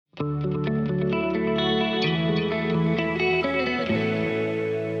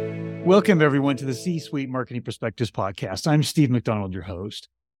Welcome, everyone, to the C-Suite Marketing Perspectives podcast. I'm Steve McDonald, your host,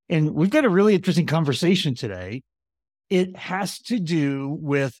 and we've got a really interesting conversation today. It has to do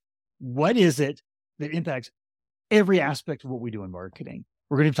with what is it that impacts every aspect of what we do in marketing.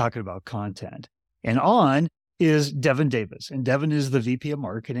 We're going to be talking about content. And on is Devin Davis, and Devin is the VP of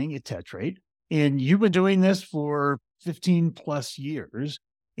Marketing at Tetrate. And you've been doing this for 15 plus years,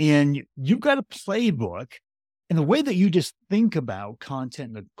 and you've got a playbook. And the way that you just think about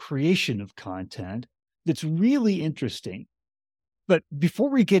content and the creation of content, that's really interesting. But before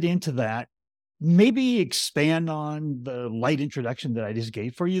we get into that, maybe expand on the light introduction that I just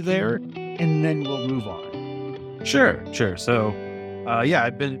gave for you there, and then we'll move on. Sure. So,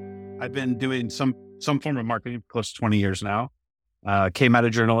 I've been doing some form of marketing for close to 20 years now. Came out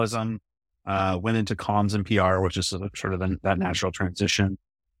of journalism, went into comms and PR, which is sort of that natural transition.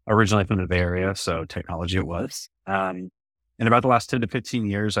 Originally from the Bay Area, so technology it was. In about the last 10 to 15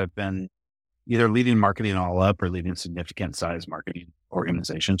 years, I've been either leading marketing all up or leading significant size marketing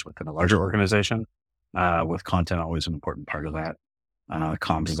organizations within a larger organization, with content always an important part of that.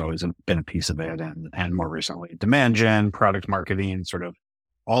 Comms has always been a piece of it, and more recently, demand gen, product marketing, sort of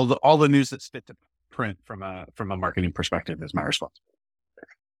all the news that's fit to print from a marketing perspective is my responsibility.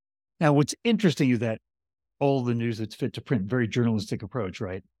 Now, what's interesting is that all the news that's fit to print, very journalistic approach,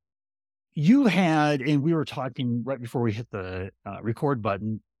 right? You had, and we were talking right before we hit the record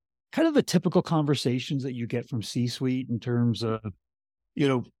button, kind of the typical conversations that you get from C-suite in terms of,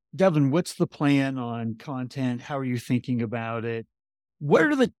 Devin, what's the plan on content? How are you thinking about it? What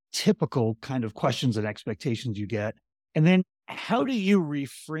are the typical kind of questions and expectations you get? And then how do you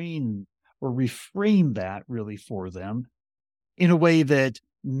reframe that really for them in a way that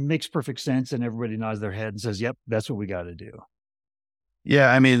makes perfect sense and everybody nods their head and says, yep, that's what we got to do?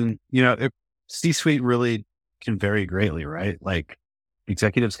 Yeah. I mean, C-suite really can vary greatly, right? Like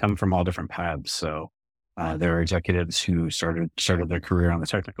executives come from all different paths. So there are executives who started their career on the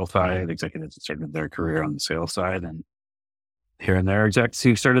technical side, executives who started their career on the sales side, and here and there execs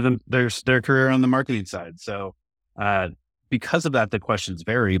who started their career on the marketing side. So because of that, the questions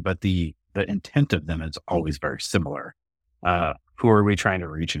vary, but the intent of them is always very similar. Who are we trying to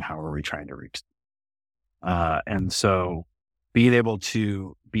reach and how are we trying to reach? And so being able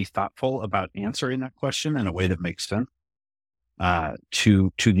to be thoughtful about answering that question in a way that makes sense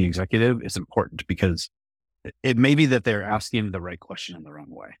to the executive is important, because it may be that they're asking the right question in the wrong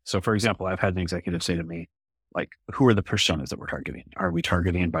way. So for example, I've had an executive say to me, like, who are the personas that we're targeting? Are we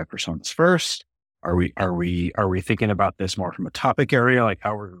targeting by personas first? Are we thinking about this more from a topic area? Like,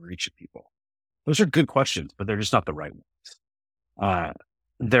 how are we reaching people? Those are good questions, but they're just not the right ones.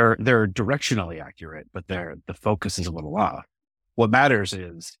 They're directionally accurate, but the focus is a little off. What matters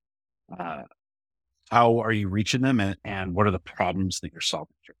is how are you reaching them, and what are the problems that you're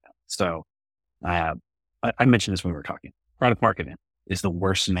solving for them? So I mentioned this when we were talking. Product marketing is the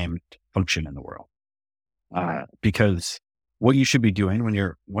worst named function in the world, because what you should be doing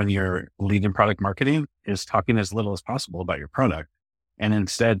when you're leading product marketing is talking as little as possible about your product, and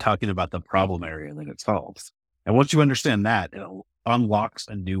instead talking about the problem area that it solves. And once you understand that, it unlocks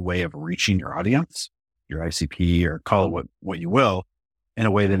a new way of reaching your audience, your ICP, or call it what you will, in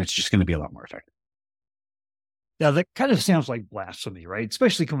a way that it's just going to be a lot more effective. Now, that kind of sounds like blasphemy, right?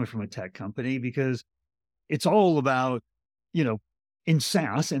 Especially coming from a tech company, because it's all about, in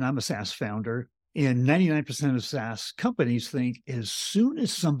SaaS, and I'm a SaaS founder, and 99% of SaaS companies think as soon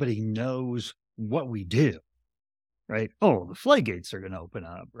as somebody knows what we do, right? Oh, the floodgates are going to open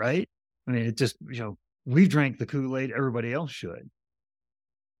up, right? I mean, it just, we drank the Kool-Aid, everybody else should.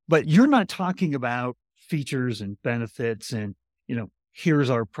 But you're not talking about features and benefits and, here's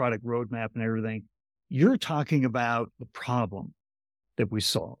our product roadmap and everything. You're talking about the problem that we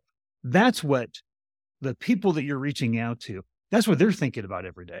solve. That's what the people that you're reaching out to, that's what they're thinking about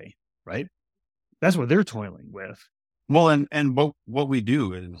every day, right? That's what they're toiling with. Well, and what we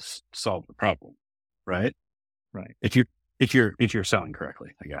do is solve the problem, right? Right. If you're selling correctly,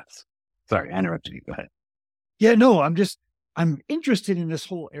 I guess. Sorry, I interrupted you. Go ahead. Yeah, no, I'm interested in this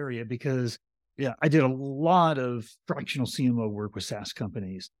whole area because, I did a lot of fractional CMO work with SaaS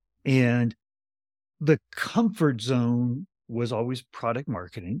companies, and the comfort zone was always product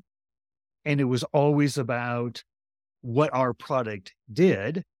marketing. And it was always about what our product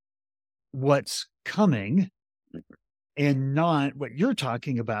did, what's coming, and not what you're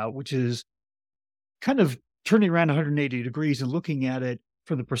talking about, which is kind of turning around 180 degrees and looking at it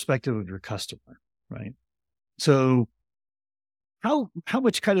from the perspective of your customer, right? So how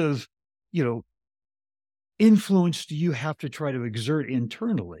much kind of, influence do you have to try to exert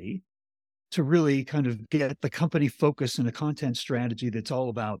internally to really kind of get the company focused in a content strategy that's all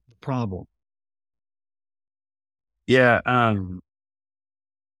about the problem? Yeah.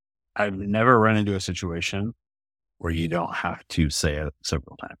 I've never run into a situation where you don't have to say it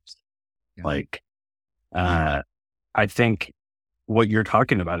several times. Yeah. Like, I think what you're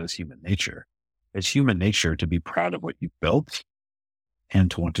talking about is human nature. It's human nature to be proud of what you built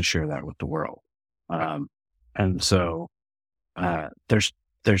and to want to share that with the world. And so,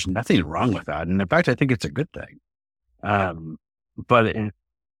 there's nothing wrong with that. And in fact, I think it's a good thing. But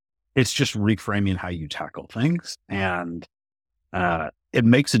it's just reframing how you tackle things. And, it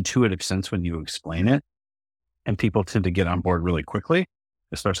makes intuitive sense when you explain it, and people tend to get on board really quickly,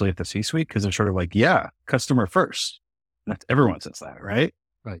 especially at the C-suite, because they're sort of like, yeah, customer first. Everyone says that, right?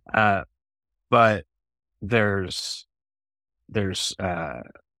 Right. But there's that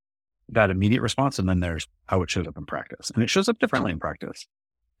immediate response, and then there's how it shows up in practice. And it shows up differently in practice,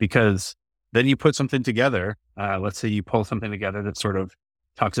 because then you put something together. Let's say you pull something together that sort of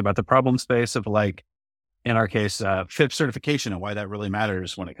talks about the problem space of, like, in our case, FIP certification, and why that really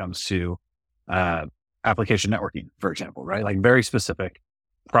matters when it comes to application networking, for example, right? Like, very specific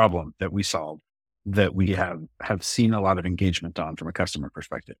problem that we solve, that we have seen a lot of engagement on from a customer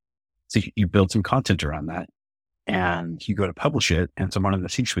perspective. So you build some content around that, and you go to publish it, and someone in the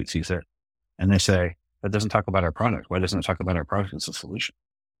C-suite sees it, and they say, that doesn't talk about our product. Why doesn't it talk about our product as a solution?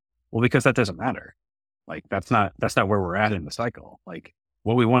 Well, because that doesn't matter. Like, that's not where we're at in the cycle. Like,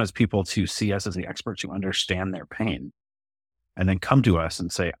 what we want is people to see us as the experts who understand their pain, and then come to us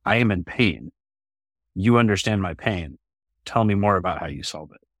and say, I am in pain. You understand my pain. Tell me more about how you solve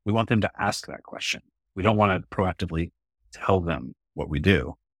it. We want them to ask that question. We don't want to proactively tell them what we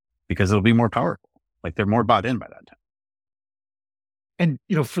do, because it'll be more powerful. Like, they're more bought in by that time.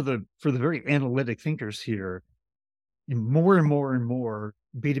 And, for the very analytic thinkers here, more and more and more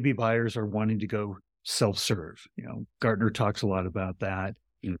B2B buyers are wanting to go self-serve. Gartner talks a lot about that.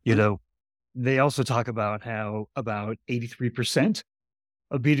 Mm-hmm. They also talk about how about 83%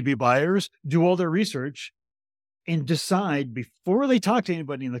 of B2B buyers do all their research and decide before they talk to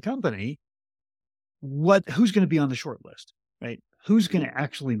anybody in the company who's going to be on the short list, right? Who's going to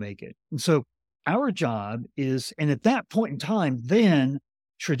actually make it. And so our job is, and at that point in time, then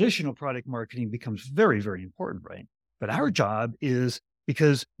traditional product marketing becomes very, very important, right? But our job is,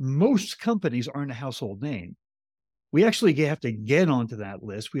 because most companies aren't a household name, we actually have to get onto that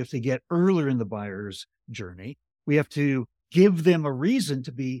list. We have to get earlier in the buyer's journey. We have to give them a reason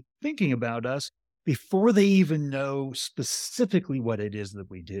to be thinking about us before they even know specifically what it is that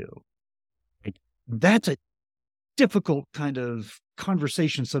we do. That's a difficult kind of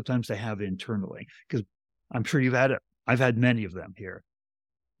conversation sometimes to have internally, because I'm sure you've had it. I've had many of them here.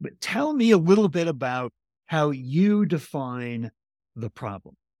 But tell me a little bit about how you define the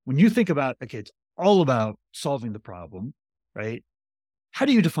problem. When you think about, okay, it's all about solving the problem, right? How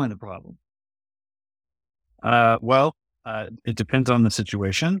do you define the problem? Well, it depends on the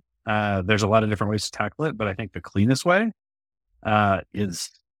situation. There's a lot of different ways to tackle it, but I think the cleanest way is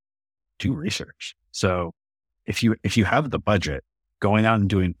do research. So if you have the budget, going out and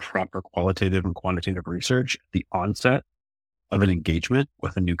doing proper qualitative and quantitative research at the onset of an engagement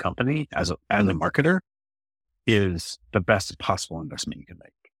with a new company as a marketer is the best possible investment you can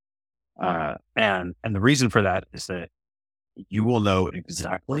make. And the reason for that is that you will know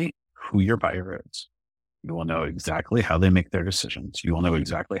exactly who your buyer is. You will know exactly how they make their decisions. You will know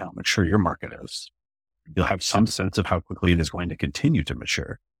exactly how mature your market is. You'll have some sense of how quickly it is going to continue to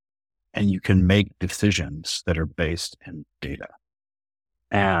mature. And you can make decisions that are based in data.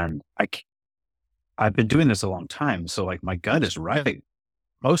 And I've been doing this a long time. So, like, my gut is right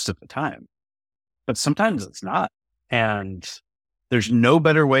most of the time, but sometimes it's not. And there's no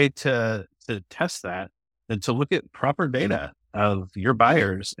better way to test that than to look at proper data of your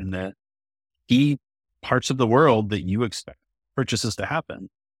buyers in the key parts of the world that you expect purchases to happen,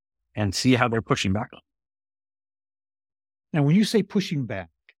 and see how they're pushing back on. Now, when you say pushing back,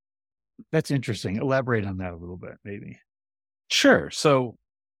 that's interesting. Elaborate on that a little bit, maybe. Sure. So,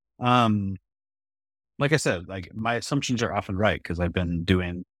 like I said, like, my assumptions are often right, because I've been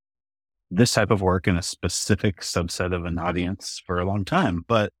doing this type of work in a specific subset of an audience for a long time,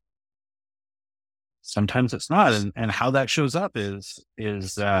 but sometimes it's not. And how that shows up is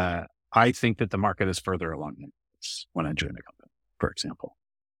I think that the market is further along than this when I join a company, for example.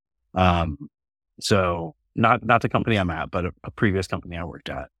 So not the company I'm at, but a previous company I worked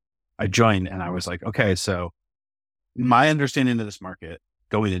at. I joined and I was like, okay, so my understanding of this market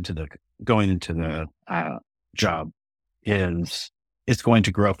going into the job is it's going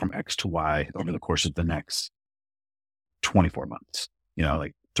to grow from X to Y over the course of the next 24 months,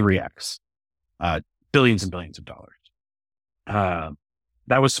 like 3X. billions and billions of dollars.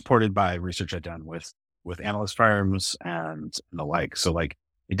 That was supported by research I'd done with analyst firms and the like. So like,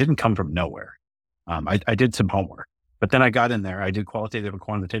 it didn't come from nowhere. I did some homework, but then I got in there, I did qualitative and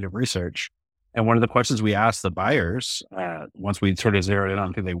quantitative research. And one of the questions we asked the buyers, once we sort of zeroed in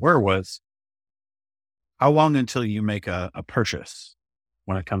on who they were, was how long until you make a purchase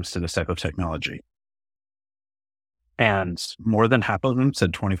when it comes to this type of technology? And more than half of them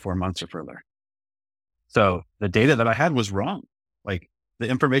said 24 months or further. So the data that I had was wrong. Like the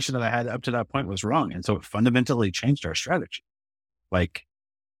information that I had up to that point was wrong. And so it fundamentally changed our strategy. Like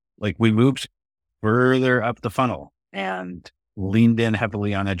we moved further up the funnel and leaned in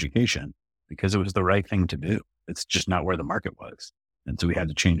heavily on education because it was the right thing to do. It's just not where the market was. And so we had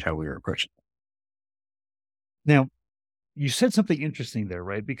to change how we were approaching it. Now, you said something interesting there,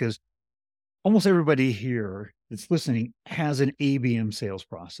 right? Because almost everybody here that's listening has an ABM sales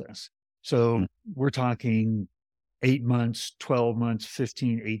process. So we're talking 8 months, 12 months,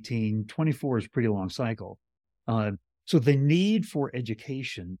 15, 18, 24 is a pretty long cycle. So the need for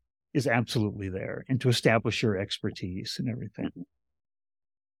education is absolutely there and to establish your expertise and everything.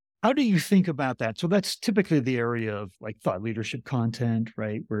 How do you think about that? So that's typically the area of like thought leadership content,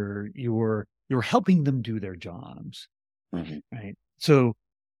 right? Where you're helping them do their jobs, right? So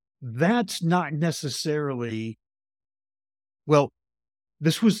that's not necessarily, well,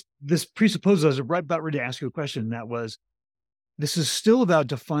 this presupposes, I was right about ready to ask you a question. That was, this is still about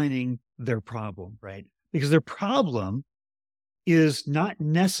defining their problem, right? Because their problem is not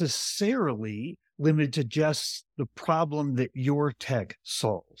necessarily limited to just the problem that your tech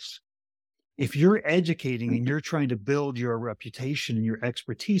solves. If you're educating and you're trying to build your reputation and your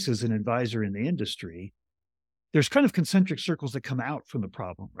expertise as an advisor in the industry, there's kind of concentric circles that come out from the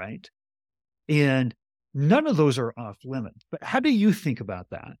problem, right? And none of those are off limits. But how do you think about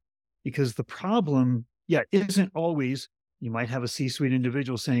that? Because the problem, isn't always, you might have a C-suite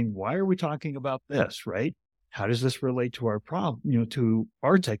individual saying, why are we talking about this, right? How does this relate to our problem, to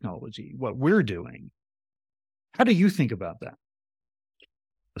our technology, what we're doing? How do you think about that?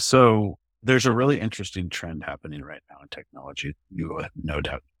 So there's a really interesting trend happening right now in technology. You have no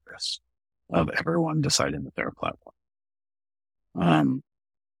doubt this, of everyone deciding that they're a platform.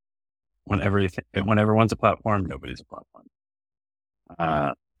 When everyone's a platform, nobody's a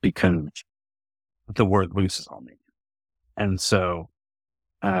platform. Because the word loses all meaning. And so,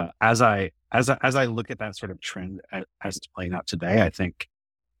 as I look at that sort of trend as it's playing out today, I think,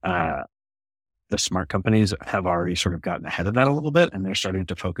 the smart companies have already sort of gotten ahead of that a little bit, and they're starting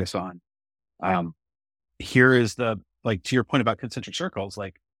to focus on, here is to your point about concentric circles,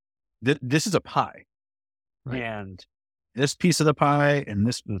 like this is a pie, right? And this piece of the pie, and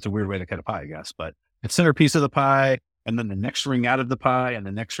it's a weird way to cut a pie, I guess, but it's center piece of the pie, and then the next ring out of the pie, and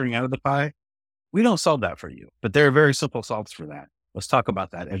the next ring out of the pie. We don't solve that for you, but there are very simple solves for that. Let's talk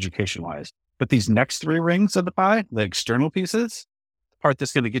about that education wise. But these next 3 rings of the pie, the external pieces, the part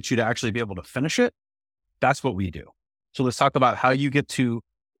that's going to get you to actually be able to finish it, that's what we do. So let's talk about how you get to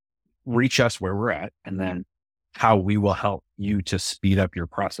reach us where we're at, and then how we will help you to speed up your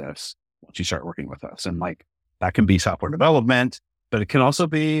process once you start working with us. And like, that can be software development, but it can also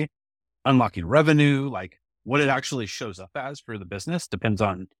be unlocking revenue, like what it actually shows up as for the business depends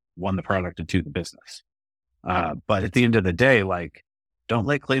on 1, the product, and 2, the business. But at the end of the day, like, don't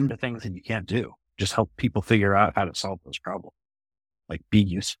lay claim to things that you can't do. Just help people figure out how to solve those problems. Like, be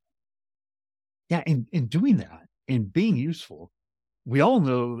useful. Yeah. And in doing that and being useful, we all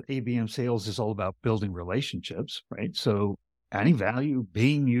know ABM sales is all about building relationships, right? So adding value,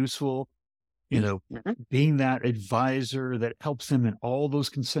 being useful, being that advisor that helps them in all those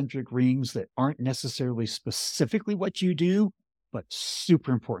concentric rings that aren't necessarily specifically what you do, but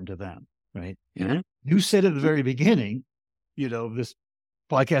super important to them, right? You said at the very beginning, this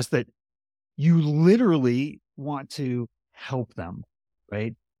podcast, that you literally want to help them,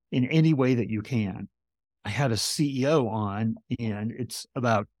 right? In any way that you can. I had a CEO on, and it's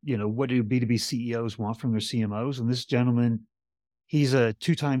about, what do B2B CEOs want from their CMOs? And this gentleman, he's a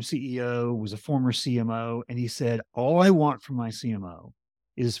 2-time CEO, was a former CMO. And he said, all I want from my CMO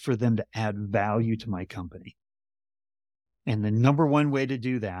is for them to add value to my company. And the number one way to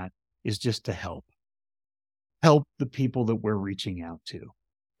do that is just to help the people that we're reaching out to.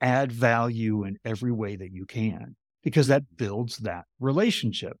 Add value in every way that you can, because that builds that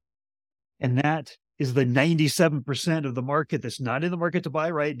relationship. And that is the 97% of the market that's not in the market to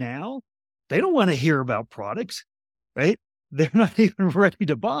buy right now. They don't want to hear about products, right? They're not even ready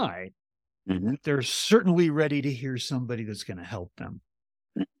to buy. They're certainly ready to hear somebody that's going to help them.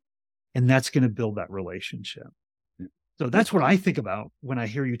 And that's going to build that relationship. So that's what I think about when I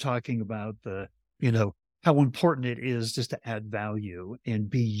hear you talking about how important it is just to add value and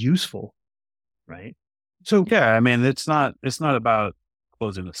be useful, right? So Yeah, I mean, it's not about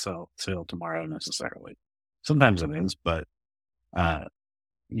closing a sale tomorrow necessarily. Sometimes it is, but uh,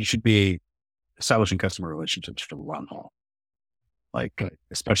 you should be establishing customer relationships for the long haul. Like, right.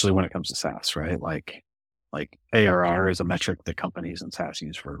 especially when it comes to SaaS, right? Like ARR is a metric that companies and SaaS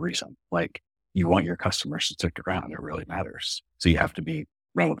use for a reason. Like, you want your customers to stick around. It really matters. So you have to be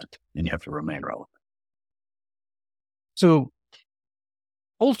relevant and you have to remain relevant. So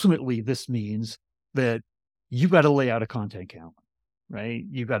ultimately, this means that you've got to lay out a content calendar, right?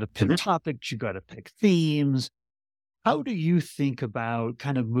 You've got to pick Mhm. topics, you've got to pick themes. How do you think about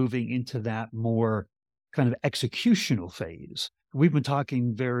kind of moving into that more kind of executional phase? We've been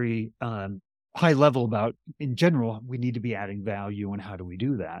talking very high level about, in general, we need to be adding value and how do we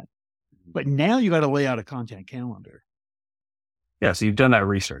do that? But now you got to lay out a content calendar. Yeah. So you've done that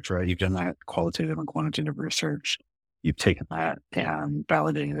research, right? You've done that qualitative and quantitative research. You've taken that and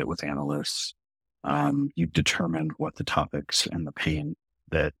validated it with analysts. You've determined what the topics and the pain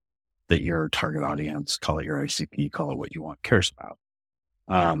that your target audience, call it your ICP, call it what you want, cares about.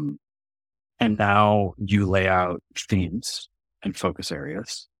 Um, and now you lay out themes and focus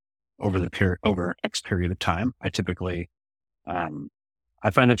areas over X period of time. Um, I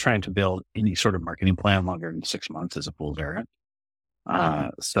find that trying to build any sort of marketing plan longer than 6 months is a fool's errand. I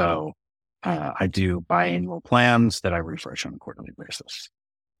do biannual plans that I refresh on a quarterly basis.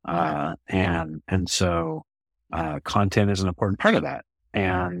 And so content is an important part of that.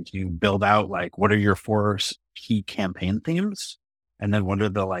 And you build out like, what are your four key campaign themes? And then what are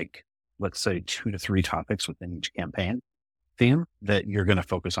the let's say 2 to 3 topics within each campaign theme that you're going to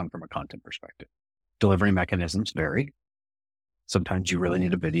focus on from a content perspective. Delivery mechanisms vary. Sometimes you really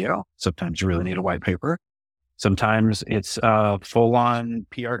need a video. Sometimes you really need a white paper. Sometimes it's a full on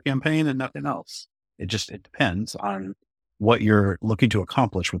PR campaign and nothing else. It depends on what you're looking to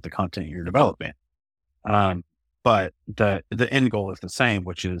accomplish with the content you're developing. But the end goal is the same,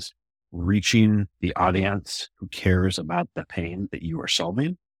 which is reaching the audience who cares about the pain that you are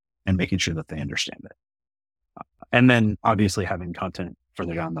solving and making sure that they understand it. And then obviously having content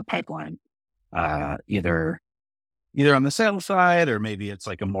further down the pipeline, either on the sales side, or maybe it's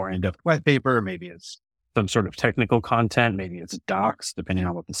like a more in-depth white paper, or maybe it's some sort of technical content, maybe it's docs, depending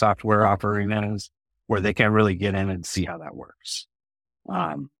on what the software offering is, where they can really get in and see how that works.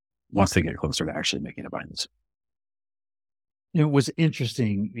 Once they get closer to actually making a buying decision. What's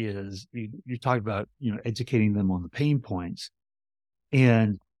interesting is you talked about, educating them on the pain points,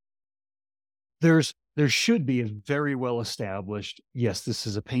 and there should be a very well established, yes, this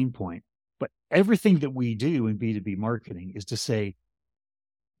is a pain point, but everything that we do in B2B marketing is to say,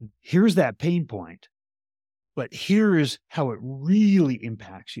 here's that pain point, but here's how it really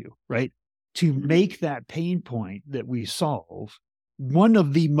impacts you, right? To make that pain point that we solve one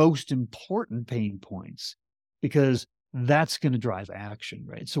of the most important pain points, because that's going to drive action,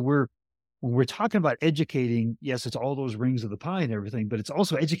 right? So when we're talking about educating, yes, it's all those rings of the pie and everything, but it's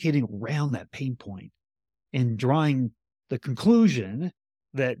also educating around that pain point and drawing the conclusion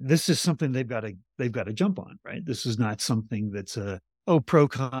that this is something they've got to jump on, right? This is not something that's pro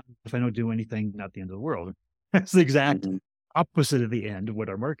con. If I don't do anything, not the end of the world. That's the exact opposite of the end of what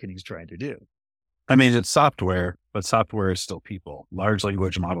our marketing is trying to do. I mean, it's software, but software is still people. Large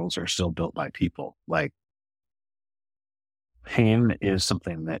language models are still built by people. Like, pain is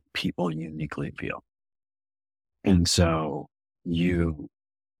something that people uniquely feel. And so you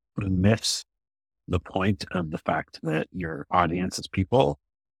miss the point of the fact that your audience is people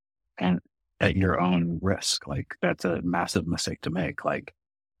and at your own risk. Like, that's a massive mistake to make. Like,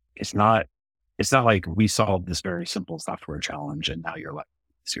 it's not like we solved this very simple software challenge and now you're like,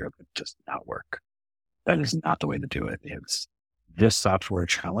 zero, it does not work. That is not the way to do it. It's this software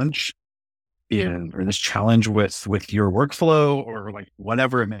challenge or this challenge with your workflow or like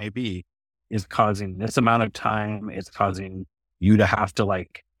whatever it may be is causing this amount of time. It's causing you to have to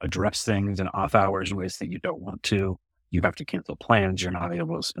like address things in off hours in ways that you don't want to. You have to cancel plans. You're not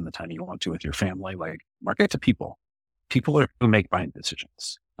able to spend the time you want to with your family. Like, market to people. People are who make buying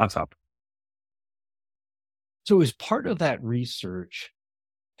decisions, not software. So is part of that research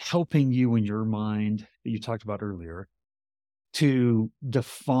helping you in your mind that you talked about earlier to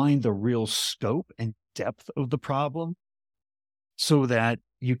define the real scope and depth of the problem so that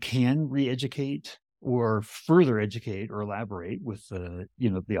you can re-educate or further educate or elaborate with the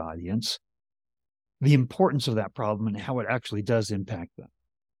audience, the importance of that problem and how it actually does impact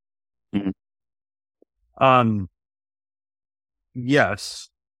them? Mm-hmm. Yes.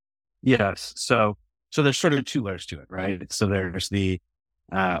 So So there's sort of two layers to it, right? So there's the,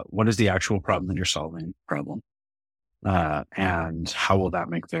 what is the actual problem that you're solving and how will that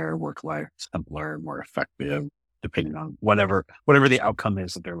make their work life simpler, more effective, depending on whatever the outcome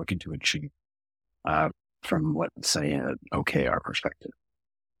is that they're looking to achieve, from let's say an OKR perspective.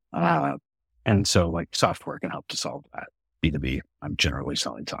 And so like software can help to solve that. B2B, I'm generally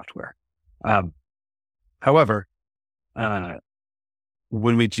selling software. However,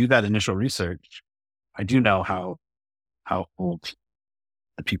 when we do that initial research, I do know how old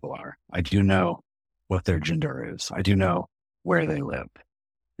the people are. I do know what their gender is. I do know where they live.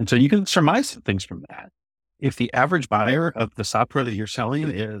 And so you can surmise things from that. If the average buyer of the software that you're selling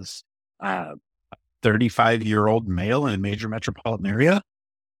is a 35-year-old male in a major metropolitan area,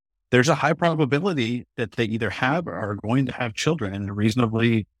 there's a high probability that they either have or are going to have children in a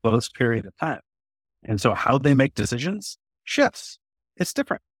reasonably close period of time. And so how they make decisions shifts. It's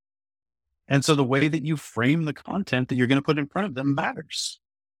different. And so the way that you frame the content that you're going to put in front of them matters.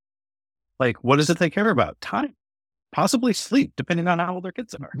 Like, what is it they care about? Time, possibly sleep, depending on how old their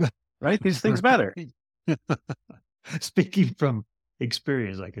kids are, right? These things matter. Speaking from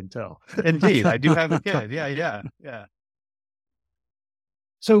experience, I can tell. Indeed. I do have a kid. Yeah.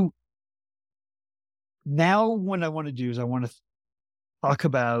 So now what I want to do is I want to talk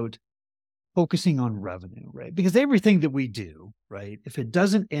about focusing on revenue, right? Because everything that we do, right, if it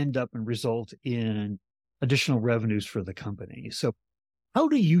doesn't end up and result in additional revenues for the company. So how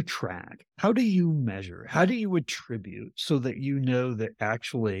do you track? How do you measure? How do you attribute so that you know that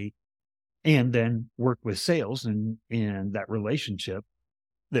actually, and then work with sales and that relationship,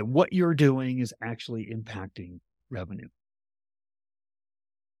 that what you're doing is actually impacting revenue?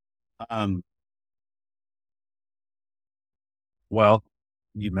 Well,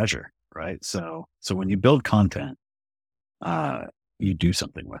 you measure, right? So when you build content, you do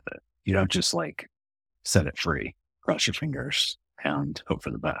something with it. You don't just like set it free, cross your fingers and hope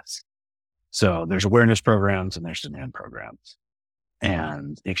for the best. So there's awareness programs and there's demand programs.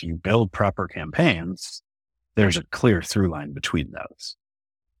 And if you build proper campaigns, there's a clear through line between those.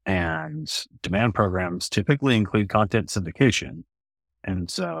 And demand programs typically include content syndication. And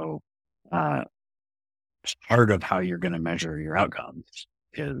so, part of how you're going to measure your outcomes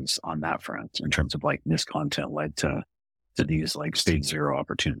is on that front in terms of like this content led to these like stage 0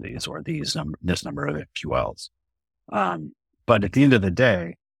 opportunities or this number of FQLs. But at the end of the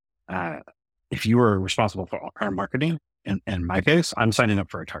day, if you were responsible for our marketing, in my case, I'm signing up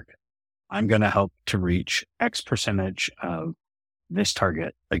for a target. I'm going to help to reach X percentage of this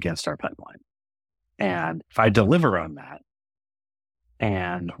target against our pipeline. And if I deliver on that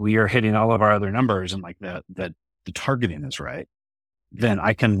and we are hitting all of our other numbers and like that the targeting is right, then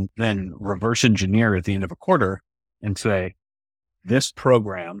I can then reverse engineer at the end of a quarter and say, this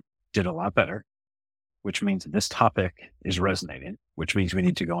program did a lot better, which means this topic is resonating, which means we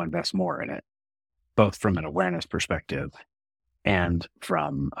need to go invest more in it, both from an awareness perspective and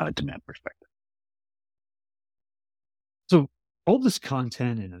from a demand perspective. So all this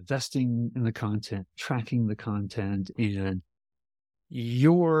content and investing in the content, tracking the content, and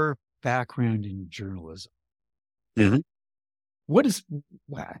your background in journalism,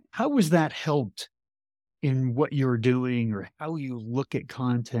 how has that helped in what you're doing or how you look at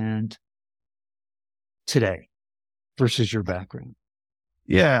content today versus your background?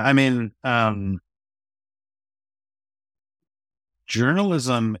 Yeah, I mean,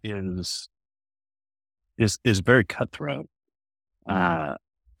 journalism is very cutthroat,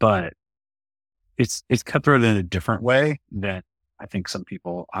 but it's cutthroat in a different way than I think some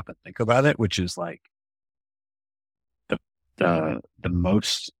people often think about it, which is like the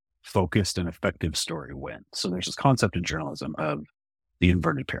most focused and effective story wins. So there's this concept in journalism of the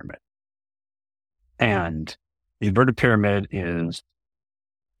inverted pyramid, and the inverted pyramid is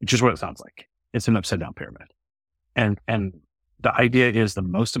just what it sounds like. It's an upside down pyramid, and the idea is the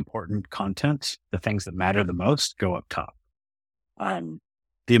most important content, the things that matter the most, go up top.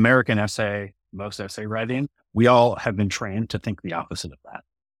 The American essay, most essay writing, we all have been trained to think the opposite of that.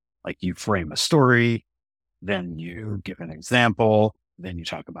 Like you frame a story, then you give an example, then you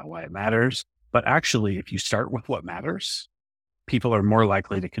talk about why it matters. But actually, if you start with what matters, people are more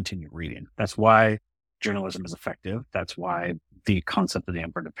likely to continue reading. That's why journalism is effective. That's why the concept of the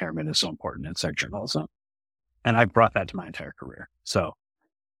inverted pyramid is so important inside journalism. And I've brought that to my entire career. So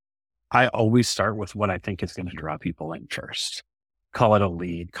I always start with what I think is going to draw people in first. Call it a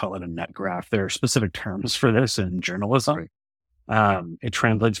lead, call it a net graph. There are specific terms for this in journalism. It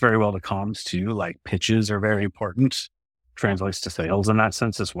translates very well to comms too. Like pitches are very important. Translates to sales in that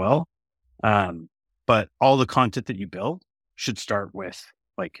sense as well. But all the content that you build should start with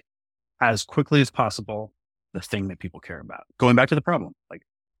like, as quickly as possible the thing that people care about. Going back to the problem, like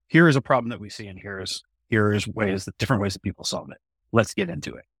here is a problem that we see, and here is different ways that people solve it. Let's get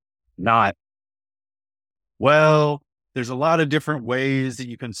into it. Not, well, there's a lot of different ways that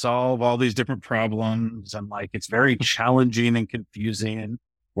you can solve all these different problems. And like, it's very challenging and confusing.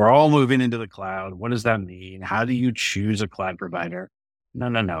 We're all moving into the cloud. What does that mean? How do you choose a cloud provider?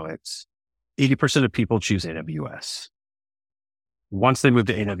 No. It's 80% of people choose AWS. Once they move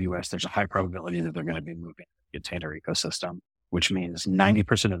to AWS, there's a high probability that they're going to be moving to the container ecosystem, which means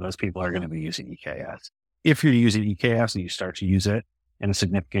 90% of those people are going to be using EKS. If you're using EKS and you start to use it in a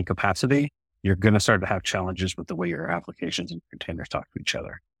significant capacity, you're going to start to have challenges with the way your applications and containers talk to each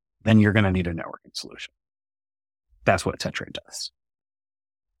other. Then you're going to need a networking solution. That's what Tetrate does.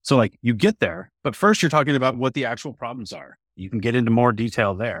 So like you get there, but first you're talking about what the actual problems are. You can get into more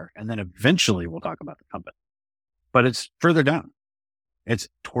detail there. And then eventually we'll talk about the company, but it's further down. It's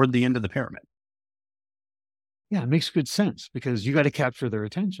toward the end of the pyramid. Yeah, it makes good sense because you got to capture their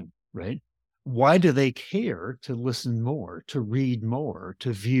attention, right? Why do they care to listen more, to read more,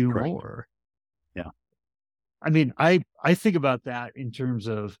 to view Correct. more? Yeah. I mean, I think about that in terms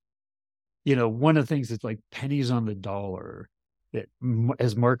of, one of the things that's like pennies on the dollar that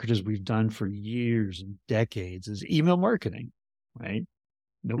as marketers we've done for years and decades is email marketing, right?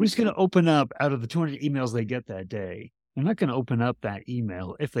 Nobody's going to open up out of the 200 emails they get that day. They're not going to open up that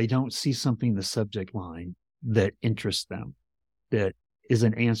email if they don't see something in the subject line that interests them, that is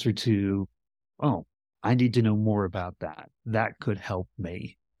an answer to, oh, I need to know more about that. That could help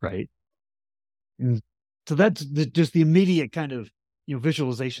me, right? And so that's just the immediate kind of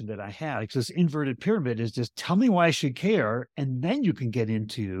visualization that I had. Because this inverted pyramid is just tell me why I should care, and then you can get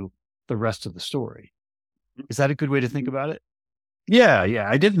into the rest of the story. Is that a good way to think about it? Yeah.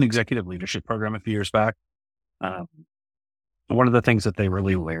 I did an executive leadership program a few years back. One of the things that they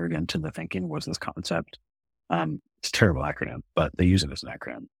really layered into the thinking was this concept. It's a terrible acronym, but they use it as an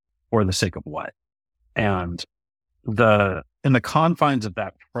acronym for the sake of what. And in the confines of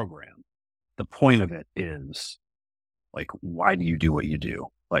that program, the point of it is like, why do you do what you do?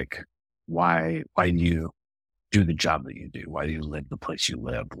 Like, why do you do the job that you do? Why do you live the place you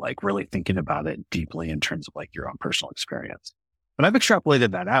live? Like really thinking about it deeply in terms of like your own personal experience. But I've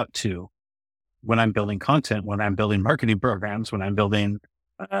extrapolated that out to when I'm building content, when I'm building marketing programs, when I'm building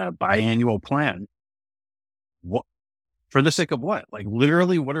a biannual plan. What, for the sake of what? Like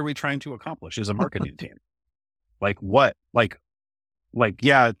literally, what are we trying to accomplish as a marketing team? Like what? Like,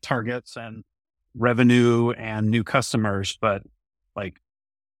 yeah, targets and revenue and new customers, but like,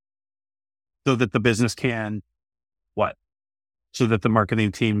 so that the business can what? So that the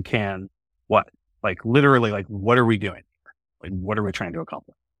marketing team can what? Like literally, like, what are we doing? Like, what are we trying to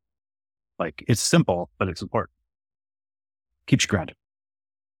accomplish? Like, it's simple, but it's important. Keeps you grounded.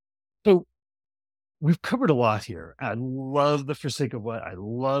 So we've covered a lot here. I love the for sake of what. I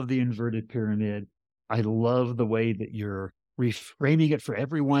love the inverted pyramid. I love the way that you're reframing it for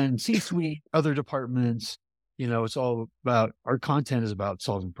everyone, C-suite, other departments. It's all about our content is about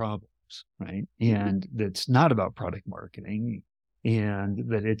solving problems, right? And that's not about product marketing, and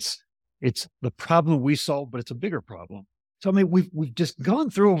that it's the problem we solve, but it's a bigger problem. So I mean, we've just gone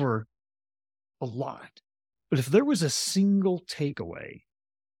through over a lot, but if there was a single takeaway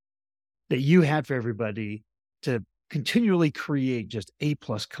that you had for everybody to continually create just A+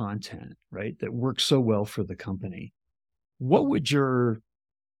 content, right, that works so well for the company, what would your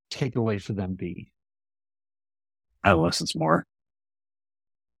takeaway for them be? Less more.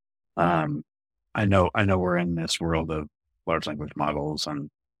 I know we're in this world of large language models and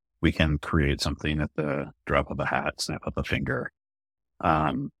we can create something at the drop of a hat, snap of a finger.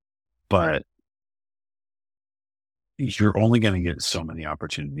 But you're only going to get so many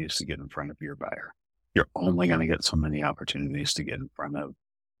opportunities to get in front of your buyer. You're only going to get so many opportunities to get in front of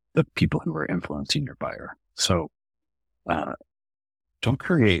the people who are influencing your buyer. So, don't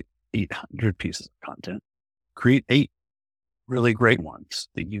create 800 pieces of content. Create 8 really great ones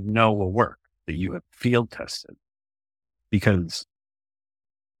that you know will work, that you have field tested, because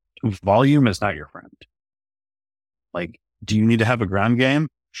volume is not your friend. Like, do you need to have a ground game?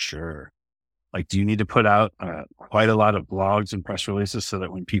 Sure. Like, do you need to put out quite a lot of blogs and press releases so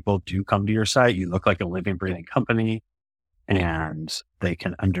that when people do come to your site, you look like a living, breathing company and they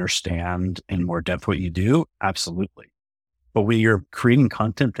can understand in more depth what you do? Absolutely. But when you're creating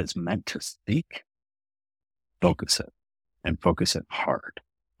content that's meant to speak, focus it and focus it hard.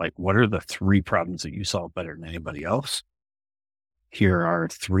 Like, what are the 3 problems that you solve better than anybody else? Here are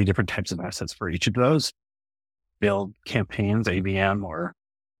 3 different types of assets for each of those. Build campaigns, ABM, or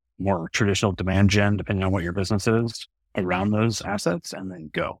more traditional demand gen, depending on what your business is, around those assets, and then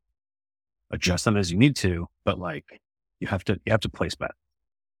go. adjust them as you need to, but like you have to place bets.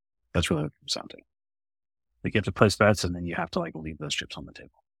 That's really what it comes down to. Like you have to place bets and then you have to like leave those chips on the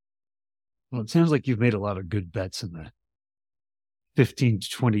table. Well, it sounds like you've made a lot of good bets in the 15 to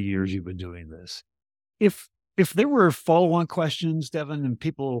 20 years you've been doing this. If there were follow-on questions, Devin, and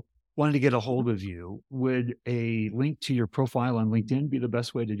people wanted to get a hold of you, would a link to your profile on LinkedIn be the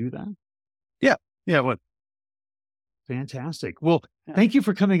best way to do that? Yeah. Yeah. What? Fantastic. Well, thank you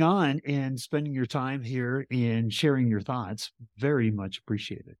for coming on and spending your time here and sharing your thoughts. Very much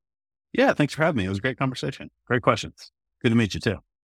appreciated. Yeah. Thanks for having me. It was a great conversation. Great questions. Good to meet you too.